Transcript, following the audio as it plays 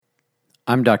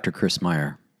I'm Dr. Chris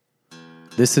Meyer.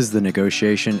 This is the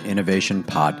Negotiation Innovation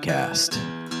Podcast.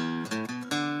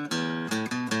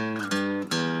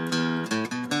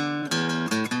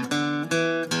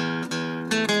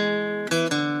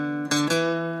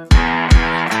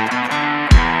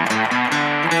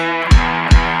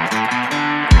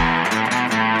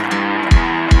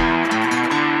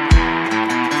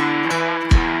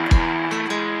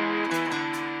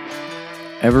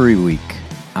 Every week,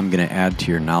 I'm going to add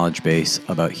to your knowledge base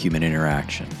about human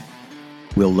interaction.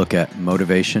 We'll look at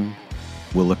motivation,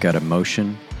 we'll look at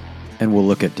emotion, and we'll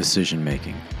look at decision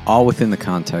making, all within the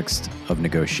context of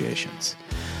negotiations.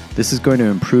 This is going to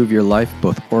improve your life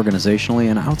both organizationally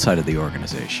and outside of the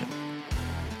organization.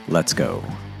 Let's go.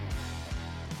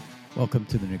 Welcome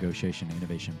to the Negotiation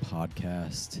Innovation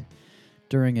Podcast.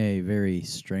 During a very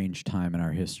strange time in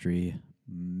our history,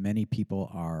 many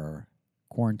people are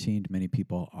quarantined, many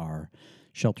people are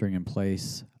sheltering in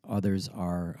place, others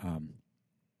are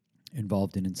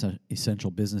involved in essential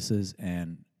businesses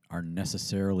and are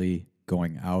necessarily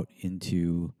going out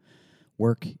into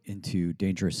work, into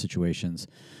dangerous situations.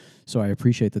 So I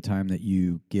appreciate the time that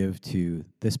you give to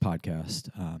this podcast,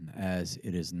 as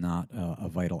it is not a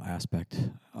vital aspect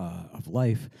of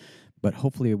life. But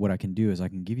hopefully what I can do is I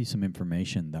can give you some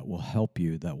information that will help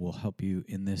you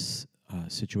in this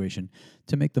situation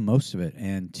to make the most of it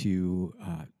and to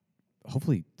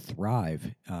hopefully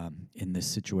thrive in this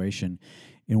situation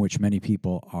in which many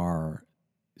people are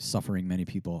suffering, many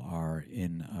people are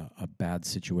in a bad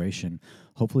situation.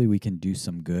 Hopefully we can do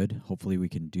some good. Hopefully we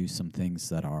can do some things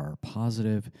that are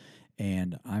positive.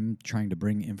 And I'm trying to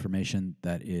bring information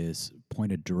that is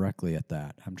pointed directly at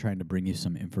that. I'm trying to bring you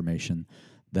some information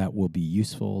that will be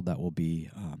useful, that will be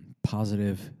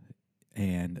positive,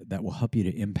 and that will help you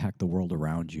to impact the world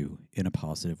around you in a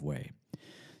positive way.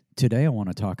 Today I want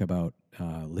to talk about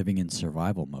living in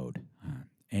survival mode.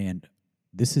 And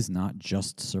this is not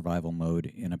just survival mode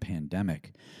in a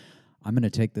pandemic. I'm going to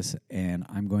take this and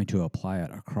I'm going to apply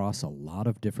it across a lot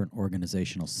of different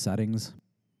organizational settings.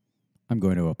 I'm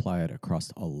going to apply it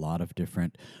across a lot of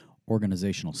different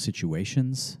organizational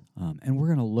situations. And we're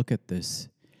going to look at this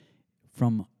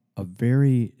from a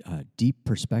very deep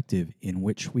perspective in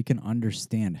which we can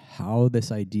understand how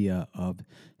this idea of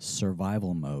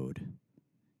survival mode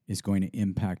is going to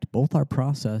impact both our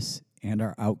process and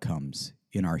our outcomes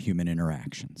in our human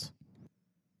interactions.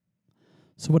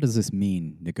 So what does this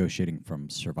mean, negotiating from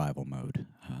survival mode?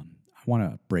 I want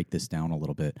to break this down a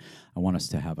little bit. I want us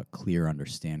to have a clear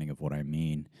understanding of what I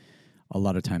mean. A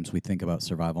lot of times we think about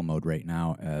survival mode right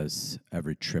now as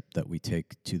every trip that we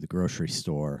take to the grocery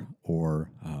store or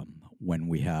when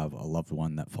we have a loved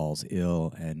one that falls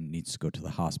ill and needs to go to the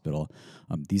hospital.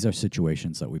 These are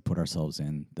situations that we put ourselves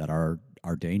in that are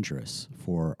dangerous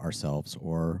for ourselves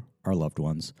or our loved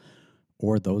ones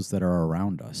or those that are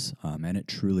around us, and it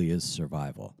truly is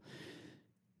survival.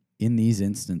 In these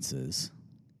instances,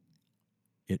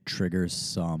 it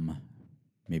triggers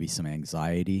maybe some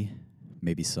anxiety,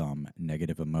 maybe some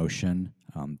negative emotion.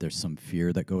 There's some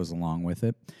fear that goes along with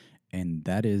it, and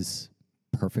that is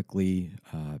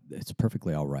it's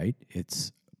perfectly all right.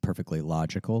 It's perfectly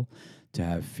logical to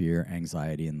have fear,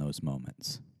 anxiety in those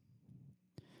moments.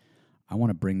 I want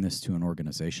to bring this to an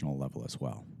organizational level as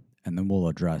well, and then we'll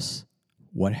address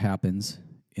what happens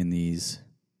in these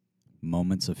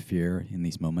moments of fear, in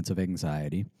these moments of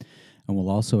anxiety, and we'll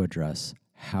also address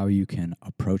how you can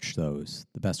approach those,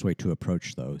 the best way to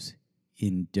approach those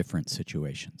in different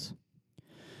situations.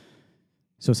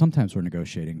 So sometimes we're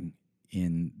negotiating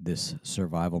in this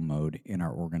survival mode in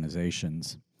our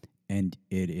organizations, and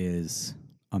it is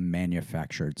a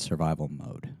manufactured survival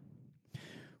mode.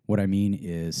 What I mean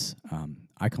is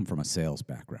I come from a sales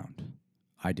background.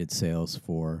 I did sales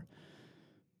for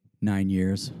 9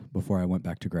 years before I went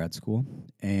back to grad school,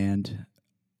 and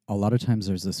a lot of times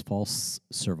there's this false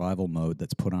survival mode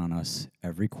that's put on us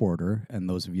every quarter, and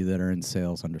those of you that are in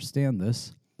sales understand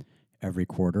this. Every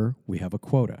quarter, we have a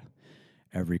quota.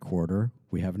 Every quarter,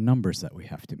 we have numbers that we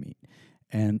have to meet.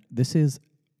 And this is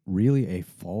really a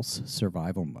false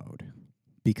survival mode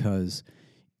because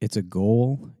it's a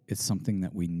goal, it's something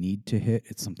that we need to hit,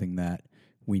 it's something that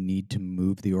we need to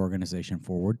move the organization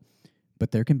forward.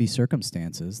 But there can be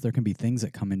circumstances, there can be things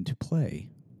that come into play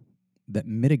that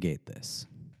mitigate this.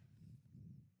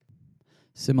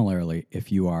 Similarly,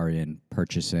 if you are in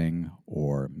purchasing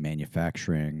or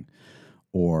manufacturing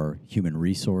or human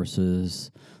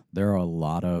resources, there are a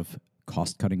lot of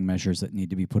cost-cutting measures that need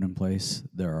to be put in place.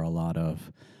 There are a lot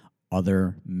of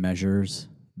other measures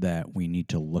that we need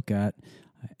to look at,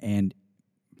 and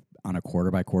on a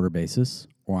quarter-by-quarter basis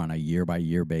or on a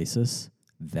year-by-year basis,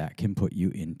 that can put you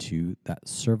into that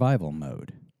survival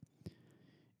mode.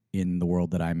 In the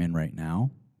world that I'm in right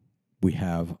now, we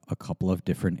have a couple of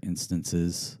different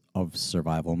instances of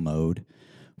survival mode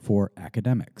for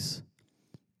academics.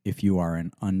 If you are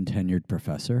an untenured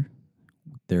professor,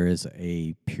 there is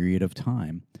a period of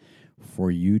time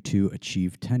for you to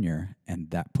achieve tenure, and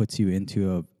that puts you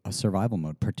into a survival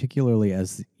mode, particularly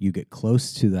as you get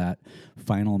close to that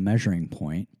final measuring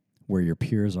point where your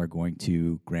peers are going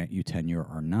to grant you tenure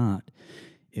or not.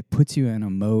 It puts you in a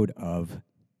mode of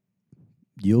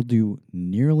you'll do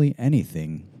nearly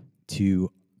anything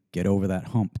to get over that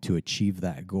hump, to achieve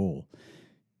that goal.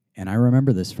 And I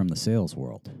remember this from the sales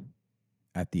world.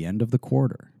 At the end of the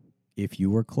quarter, if you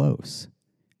were close,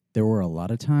 there were a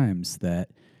lot of times that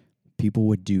people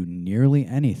would do nearly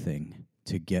anything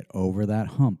to get over that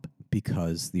hump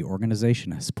because the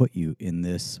organization has put you in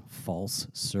this false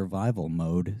survival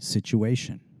mode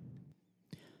situation.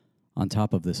 On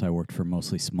top of this, I worked for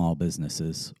mostly small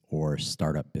businesses or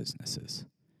startup businesses,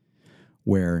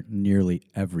 where nearly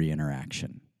every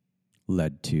interaction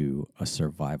led to a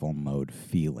survival mode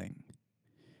feeling.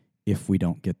 If we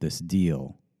don't get this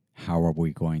deal, how are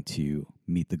we going to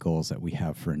meet the goals that we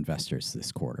have for investors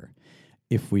this quarter?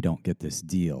 If we don't get this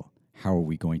deal, how are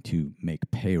we going to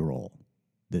make payroll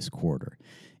this quarter?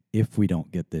 If we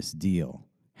don't get this deal,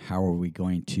 how are we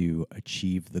going to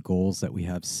achieve the goals that we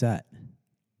have set,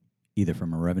 either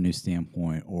from a revenue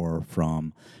standpoint or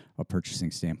from a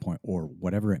purchasing standpoint or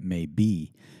whatever it may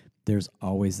be? There's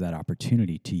always that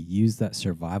opportunity to use that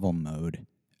survival mode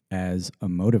as a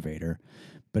motivator,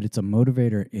 but it's a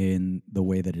motivator in the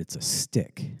way that it's a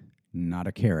stick, not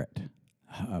a carrot.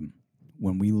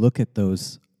 When we look at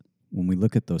those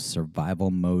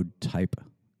survival mode type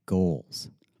goals,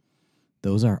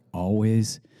 those are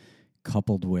always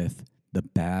coupled with the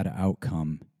bad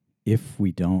outcome if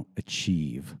we don't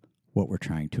achieve what we're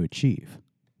trying to achieve.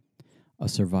 A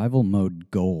survival mode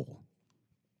goal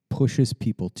pushes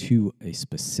people to a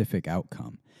specific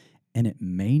outcome, and it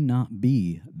may not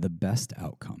be the best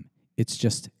outcome. It's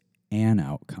just an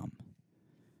outcome.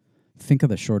 Think of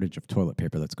the shortage of toilet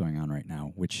paper that's going on right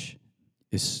now, which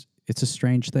it's a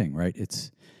strange thing, right?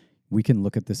 We can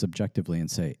look at this objectively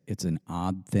and say it's an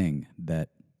odd thing that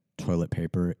toilet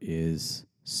paper is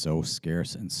so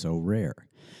scarce and so rare.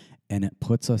 And it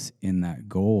puts us in that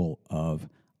goal of,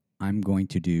 I'm going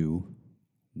to do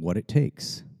what it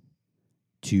takes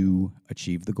to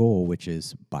achieve the goal, which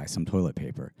is buy some toilet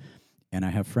paper. And I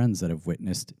have friends that have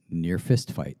witnessed near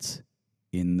fist fights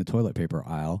in the toilet paper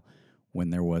aisle when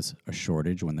there was a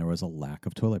shortage, when there was a lack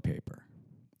of toilet paper.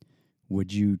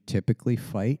 Would you typically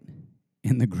fight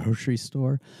in the grocery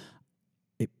store?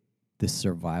 The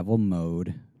survival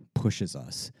mode pushes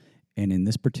us. And in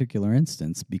this particular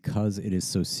instance, because it is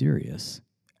so serious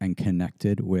and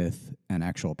connected with an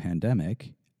actual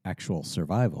pandemic, actual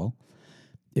survival,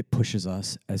 it pushes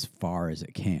us as far as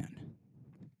it can.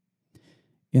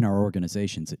 In our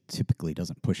organizations, it typically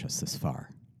doesn't push us this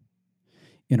far.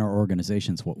 In our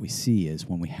organizations, what we see is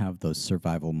when we have those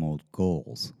survival mode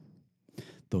goals,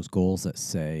 those goals that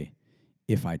say,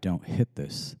 if I don't hit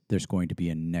this, there's going to be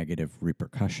a negative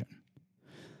repercussion.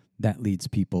 That leads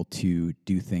people to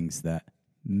do things that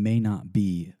may not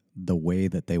be the way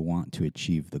that they want to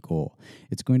achieve the goal.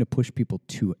 It's going to push people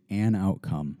to an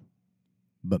outcome,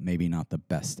 but maybe not the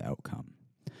best outcome.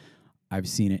 I've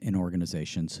seen it in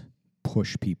organizations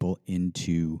push people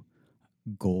into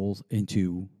goals,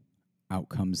 into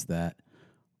outcomes that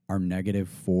are negative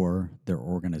for their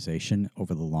organization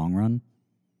over the long run,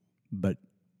 but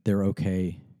they're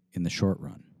okay in the short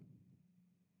run.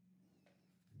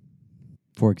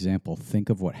 For example, think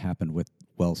of what happened with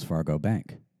Wells Fargo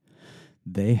Bank.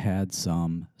 They had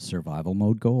some survival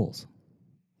mode goals.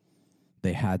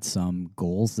 They had some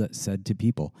goals that said to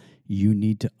people, you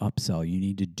need to upsell, you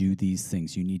need to do these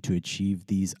things, you need to achieve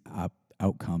these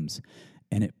outcomes.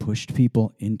 And it pushed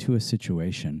people into a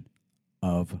situation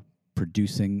of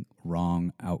producing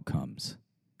wrong outcomes.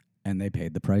 And they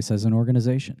paid the price as an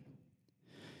organization.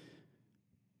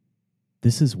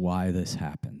 This is why this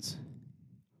happens.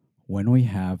 When we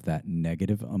have that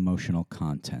negative emotional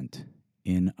content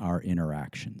in our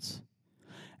interactions,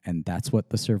 and that's what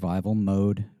the survival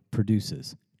mode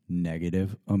produces,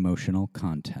 negative emotional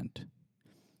content.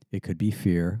 It could be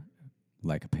fear,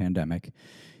 like a pandemic.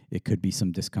 It could be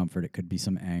some discomfort. It could be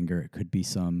some anger. It could be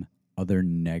some other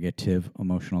negative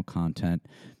emotional content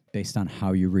based on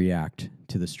how you react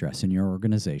to the stress in your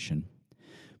organization.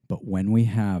 But when we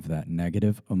have that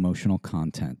negative emotional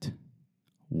content,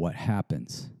 what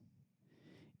happens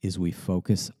is we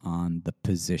focus on the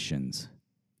positions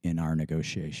in our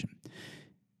negotiation.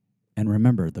 And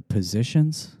remember, the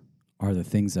positions are the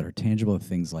things that are tangible,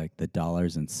 things like the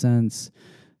dollars and cents,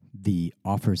 the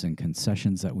offers and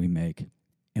concessions that we make,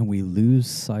 and we lose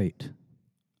sight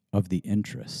of the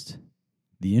interest.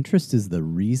 The interest is the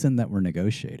reason that we're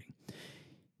negotiating.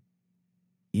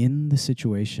 In the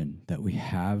situation that we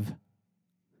have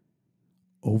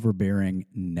overbearing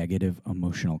negative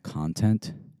emotional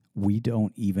content, we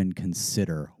don't even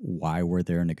consider why we're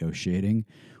there negotiating.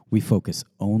 We focus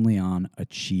only on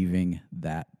achieving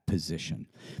that position.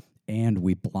 And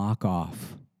we block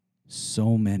off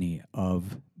so many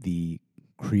of the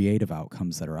creative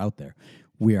outcomes that are out there.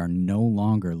 We are no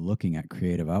longer looking at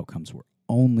creative outcomes. We're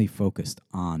only focused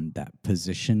on that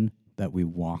position that we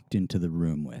walked into the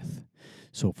room with.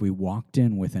 So if we walked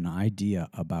in with an idea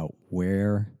about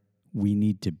where we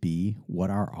need to be, what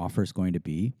our offer is going to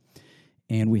be,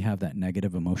 and we have that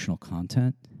negative emotional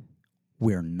content,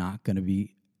 we're not going to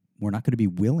be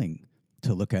willing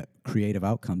to look at creative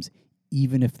outcomes,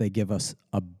 even if they give us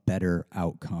a better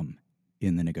outcome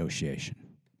in the negotiation.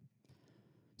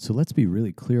 So let's be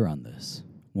really clear on this.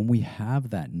 When we have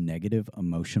that negative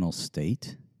emotional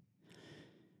state,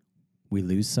 we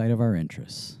lose sight of our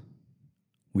interests.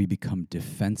 We become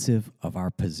defensive of our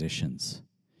positions.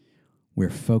 We're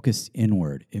focused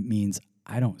inward. It means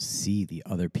I don't see the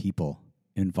other people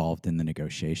involved in the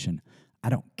negotiation. I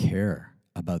don't care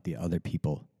about the other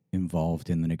people involved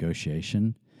in the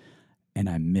negotiation, and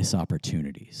I miss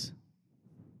opportunities.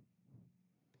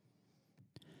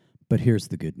 But here's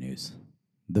the good news.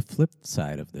 The flip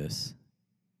side of this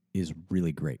is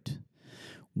really great.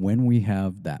 When we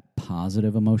have that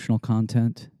positive emotional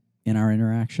content in our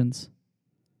interactions,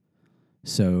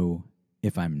 so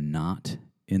if I'm not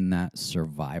in that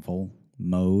survival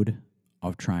mode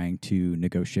of trying to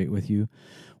negotiate with you,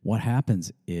 what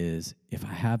happens is if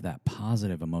I have that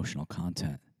positive emotional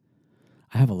content,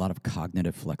 I have a lot of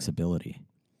cognitive flexibility.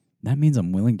 That means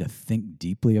I'm willing to think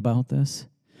deeply about this.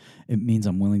 It means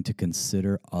I'm willing to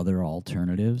consider other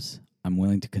alternatives. I'm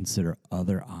willing to consider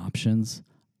other options.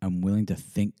 I'm willing to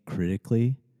think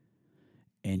critically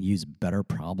and use better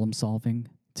problem solving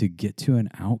to get to an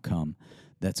outcome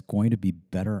that's going to be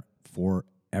better for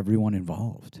everyone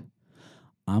involved.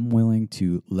 I'm willing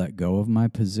to let go of my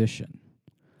position,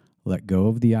 let go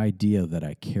of the idea that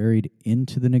I carried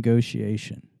into the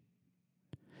negotiation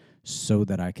so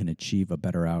that I can achieve a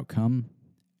better outcome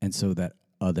and so that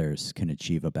others can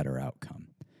achieve a better outcome.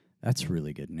 That's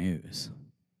really good news.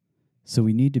 So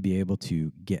we need to be able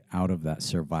to get out of that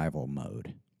survival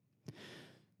mode.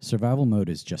 Survival mode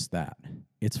is just that.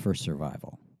 It's for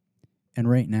survival. And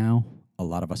right now, a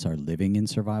lot of us are living in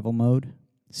survival mode.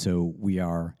 So we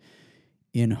are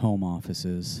in home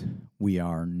offices. We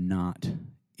are not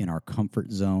in our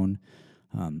comfort zone.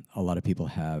 A lot of people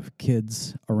have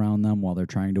kids around them while they're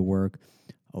trying to work.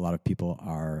 A lot of people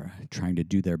are trying to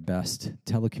do their best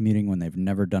telecommuting when they've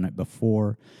never done it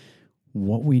before.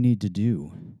 What we need to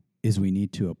do is we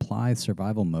need to apply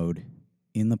survival mode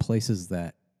in the places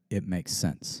that it makes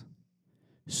sense.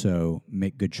 So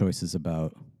make good choices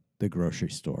about the grocery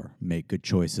store. Make good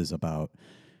choices about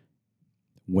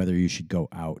whether you should go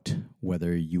out,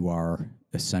 whether you are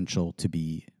essential to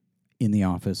be in the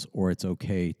office or it's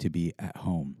okay to be at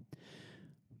home.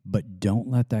 But don't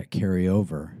let that carry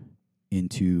over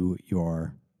into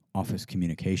your office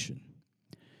communication.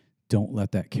 Don't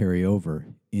let that carry over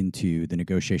into the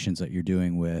negotiations that you're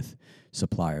doing with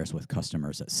suppliers, with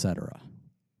customers, etc.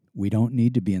 We don't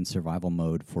need to be in survival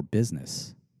mode for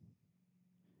business.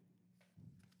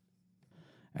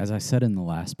 As I said in the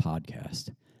last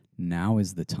podcast, now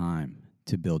is the time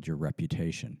to build your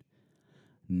reputation.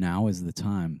 Now is the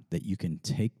time that you can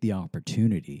take the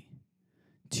opportunity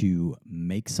to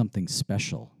make something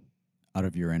special out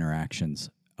of your interactions,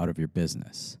 out of your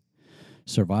business.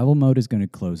 Survival mode is going to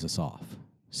close us off.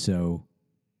 So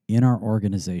in our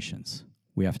organizations,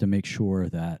 we have to make sure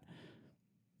that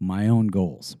my own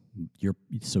goals,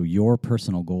 your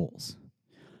personal goals,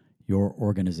 your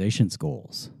organization's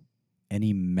goals,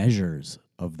 any measures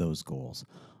of those goals,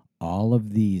 all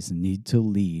of these need to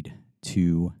lead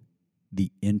to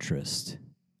the interest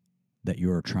that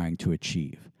you are trying to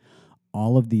achieve.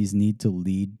 All of these need to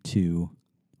lead to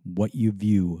what you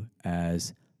view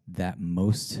as that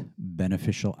most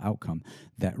beneficial outcome,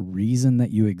 that reason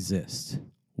that you exist.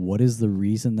 What is the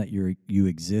reason that you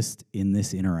exist in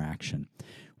this interaction?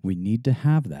 We need to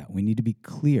have that. We need to be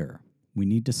clear. We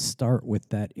need to start with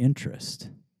that interest.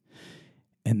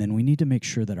 And then we need to make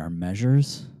sure that our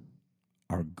measures,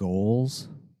 our goals,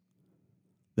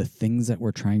 the things that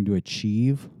we're trying to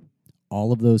achieve,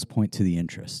 all of those point to the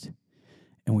interest.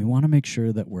 And we want to make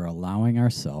sure that we're allowing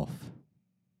ourselves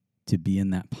to be in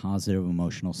that positive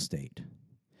emotional state.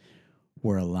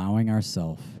 we're allowing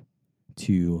ourselves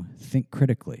to think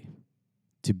critically,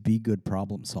 to be good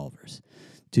problem solvers,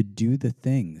 to do the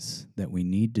things that we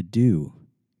need to do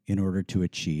in order to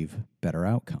achieve better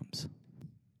outcomes.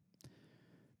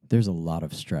 There's a lot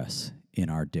of stress in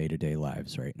our day-to-day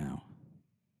lives right now.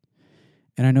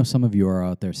 And I know some of you are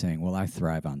out there saying, well, I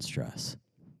thrive on stress.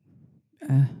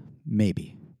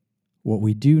 Maybe. What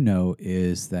we do know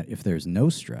is that if there's no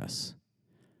stress,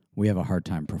 we have a hard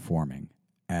time performing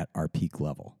at our peak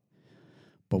level.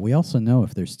 But we also know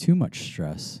if there's too much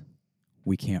stress,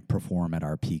 we can't perform at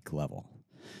our peak level.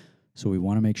 So we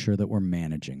want to make sure that we're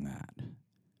managing that.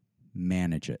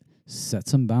 Manage it. Set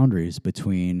some boundaries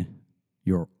between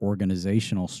your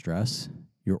organizational stress,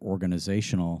 your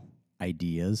organizational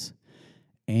ideas,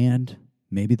 and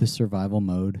maybe the survival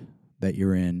mode that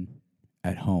you're in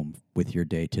at home with your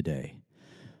day-to-day.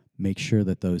 Make sure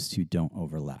that those two don't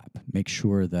overlap. Make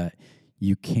sure that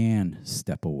you can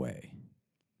step away.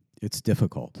 It's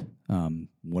difficult.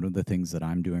 One of the things that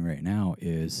I'm doing right now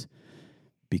is,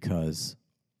 because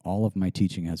all of my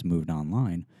teaching has moved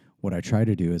online, what I try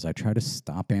to do is I try to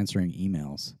stop answering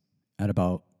emails at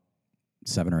about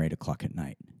 7 or 8 o'clock at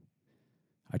night.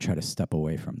 I try to step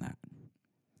away from that.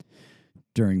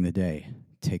 During the day,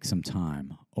 take some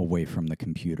time away from the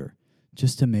computer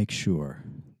just to make sure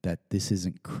that this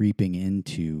isn't creeping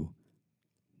into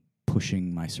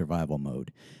pushing my survival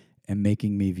mode and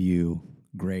making me view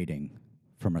grading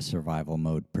from a survival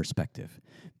mode perspective.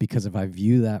 Because if I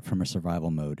view that from a survival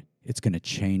mode, it's going to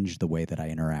change the way that I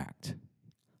interact.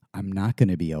 I'm not going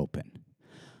to be open.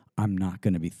 I'm not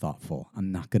going to be thoughtful.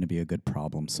 I'm not going to be a good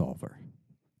problem solver.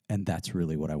 And that's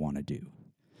really what I want to do.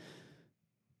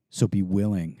 So be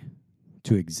willing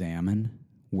to examine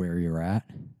where you're at.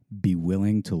 Be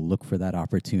willing to look for that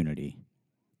opportunity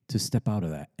to step out of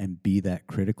that and be that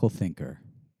critical thinker.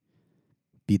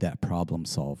 Be that problem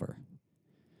solver.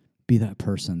 Be that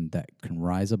person that can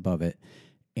rise above it,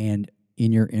 and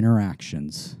in your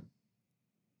interactions,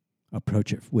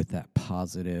 approach it with that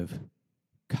positive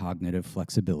cognitive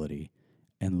flexibility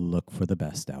and look for the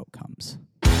best outcomes.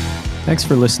 Thanks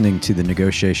for listening to the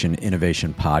Negotiation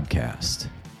Innovation Podcast.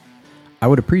 I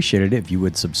would appreciate it if you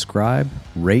would subscribe,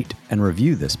 rate, and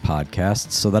review this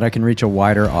podcast so that I can reach a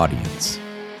wider audience.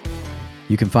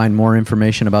 You can find more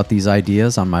information about these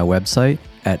ideas on my website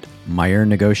at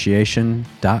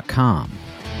meyernegotiation.com.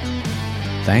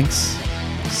 Thanks.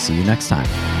 See you next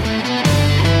time.